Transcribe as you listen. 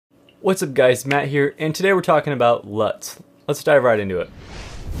What's up guys, Matt here, and today we're talking about LUTs. Let's dive right into it.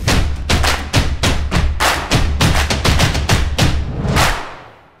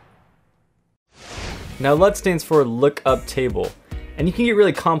 Now LUT stands for look up table, and you can get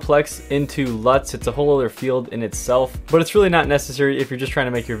really complex into LUTs. It's a whole other field in itself, but it's really not necessary if you're just trying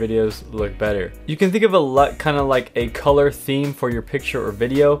to make your videos look better. You can think of a LUT kind of like a color theme for your picture or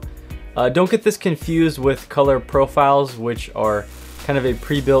video. Don't get this confused with color profiles, which are kind of a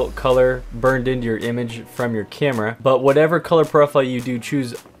pre-built color burned into your image from your camera. But whatever color profile you do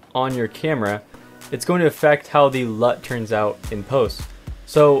choose on your camera, it's going to affect how the LUT turns out in post.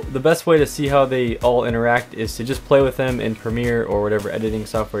 So the best way to see how they all interact is to just play with them in Premiere or whatever editing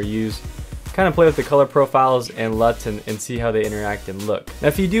software you use. Kind of play with the color profiles and LUTs and see how they interact and look. Now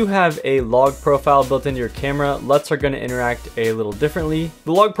if you do have a log profile built into your camera, LUTs are going to interact a little differently.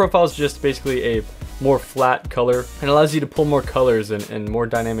 The log profile is just basically a more flat color and allows you to pull more colors and more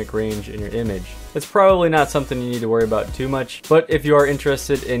dynamic range in your image. It's probably not something you need to worry about too much, but if you are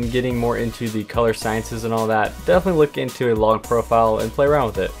interested in getting more into the color sciences and all that, definitely look into a log profile and play around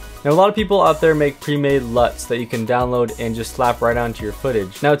with it. Now a lot of people out there make pre-made LUTs that you can download and just slap right onto your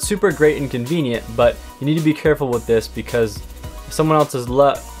footage. Now it's super great and convenient, but you need to be careful with this because someone else's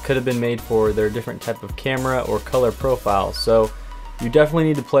LUT could have been made for their different type of camera or color profile. So you definitely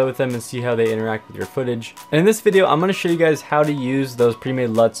need to play with them and see how they interact with your footage. And in this video, I'm going to show you guys how to use those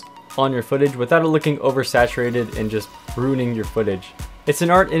pre-made LUTs on your footage without it looking oversaturated and just ruining your footage. It's an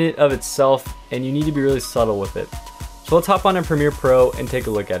art in it of itself, and you need to be really subtle with it. So let's hop on in Premiere Pro and take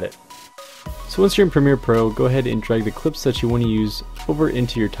a look at it. So once you're in Premiere Pro, go ahead and drag the clips that you want to use over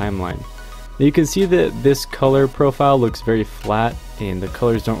into your timeline. Now you can see that this color profile looks very flat and the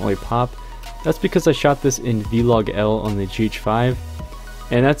colors don't really pop. That's because I shot this in Vlog-L on the GH5,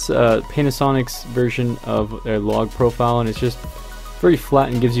 and that's Panasonic's version of their log profile, and it's just very flat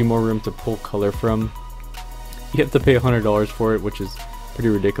and gives you more room to pull color from. You have to pay $100 for it, which is pretty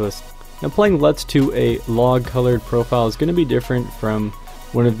ridiculous. Now applying LUTs to a log colored profile is going to be different from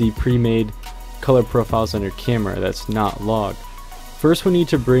one of the pre-made color profiles on your camera that's not log. First we need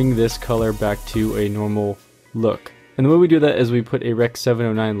to bring this color back to a normal look. And the way we do that is we put a Rec.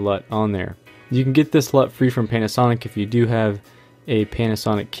 709 LUT on there. You can get this LUT free from Panasonic if you do have a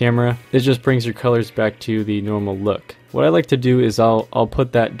Panasonic camera. It just brings your colors back to the normal look. What I like to do is I'll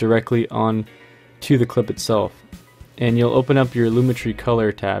put that directly on to the clip itself. And you'll open up your Lumetri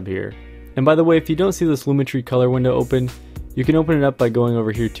color tab here. And by the way, if you don't see this Lumetri color window open, you can open it up by going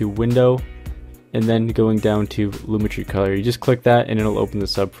over here to Window and then going down to Lumetri color. You just click that and it'll open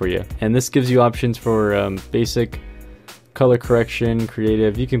this up for you. And this gives you options for basic, color correction,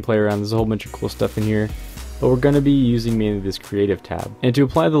 creative. You can play around. There's a whole bunch of cool stuff in here, but we're going to be using mainly this creative tab. And to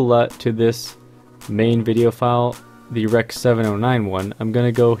apply the LUT to this main video file, the Rec. 709 one, I'm going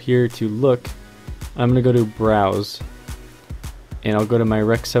to go here to look. I'm going to go to browse, and I'll go to my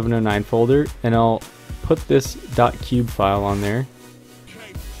Rec. 709 folder, and I'll put this .cube file on there,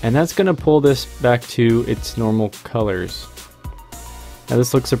 and that's going to pull this back to its normal colors. Now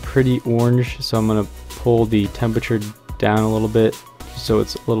this looks a pretty orange, so I'm going to pull the temperature down a little bit so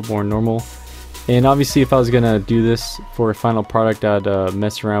it's a little more normal. And obviously if I was going to do this for a final product, I'd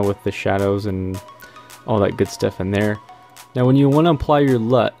mess around with the shadows and all that good stuff in there. Now when you want to apply your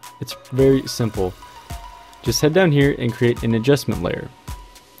LUT, it's very simple. Just head down here and create an adjustment layer.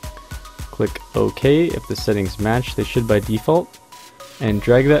 Click OK if the settings match, they should by default, and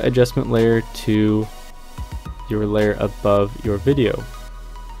drag that adjustment layer to your layer above your video.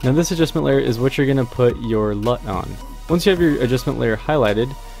 Now this adjustment layer is what you're going to put your LUT on. Once you have your adjustment layer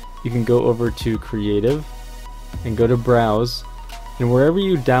highlighted, you can go over to Creative and go to Browse, and wherever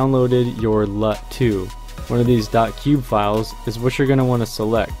you downloaded your LUT to, one of these .cube files is what you're going to want to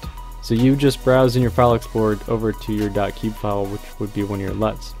select. So you just browse in your file explorer over to your .cube file, which would be one of your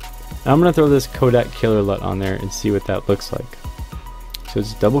LUTs. Now I'm going to throw this Kodak Killer LUT on there and see what that looks like. So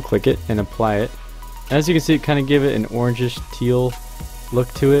just double click it and apply it. As you can see, it kind of gave it an orangish teal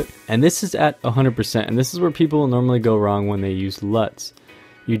look to it, and this is at 100%, and this is where people normally go wrong when they use LUTs.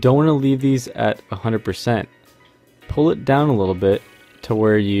 You don't want to leave these at 100%. Pull it down a little bit to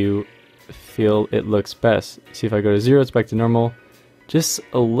where you feel it looks best. See, if I go to 0, it's back to normal. Just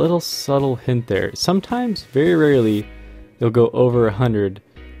a little subtle hint there. Sometimes, very rarely, they'll go over 100,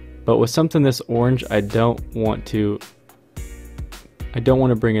 but with something this orange, I don't want to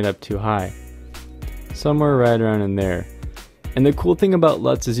bring it up too high. Somewhere right around in there. And the cool thing about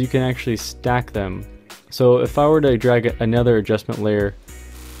LUTs is you can actually stack them. So if I were to drag another adjustment layer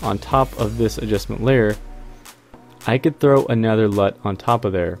on top of this adjustment layer, I could throw another LUT on top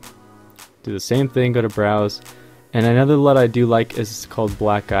of there. Do the same thing, go to browse, And another LUT I do like is called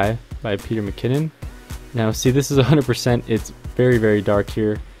Black Eye by Peter McKinnon. Now see, this is 100%, it's very, very dark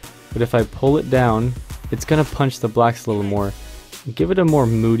here, but if I pull it down, it's gonna punch the blacks a little more and give it a more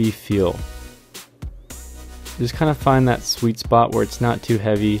moody feel. Just kind of find that sweet spot where it's not too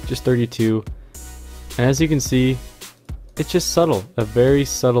heavy, just 32. And as you can see, it's just subtle, a very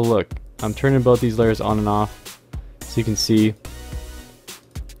subtle look. I'm turning both these layers on and off so you can see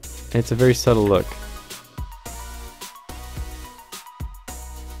it's a very subtle look.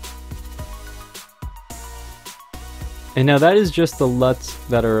 And now that is just the LUTs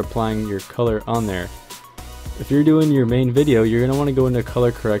that are applying your color on there. If you're doing your main video, you're going to want to go into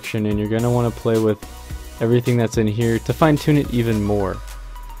color correction and you're going to want to play with everything that's in here to fine tune it even more.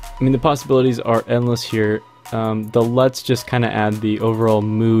 I mean, the possibilities are endless here. The LUTs just kind of add the overall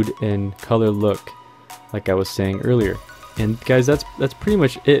mood and color look, like I was saying earlier. And guys, that's pretty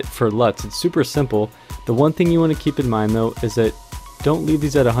much it for LUTs. It's super simple. The one thing you want to keep in mind though is that don't leave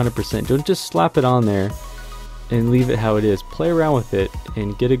these at 100%. Don't just slap it on there and leave it how it is. Play around with it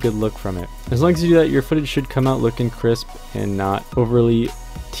and get a good look from it. As long as you do that, your footage should come out looking crisp and not overly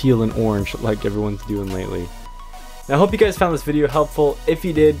teal and orange like everyone's doing lately. Now I hope you guys found this video helpful. If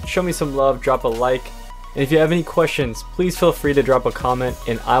you did, show me some love, drop a like. And if you have any questions, please feel free to drop a comment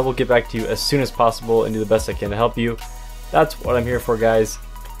and I will get back to you as soon as possible and do the best I can to help you. That's what I'm here for, guys.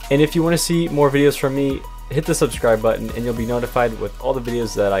 And if you want to see more videos from me, hit the subscribe button and you'll be notified with all the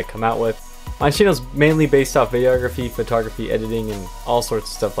videos that I come out with. My channel is mainly based off videography, photography, editing, and all sorts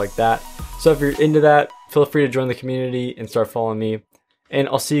of stuff like that. So if you're into that, feel free to join the community and start following me. And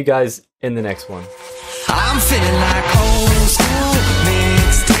I'll see you guys in the next one. I'm feeling like old school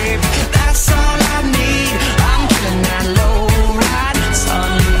mixtape. That's all I need. I'm feeling that low.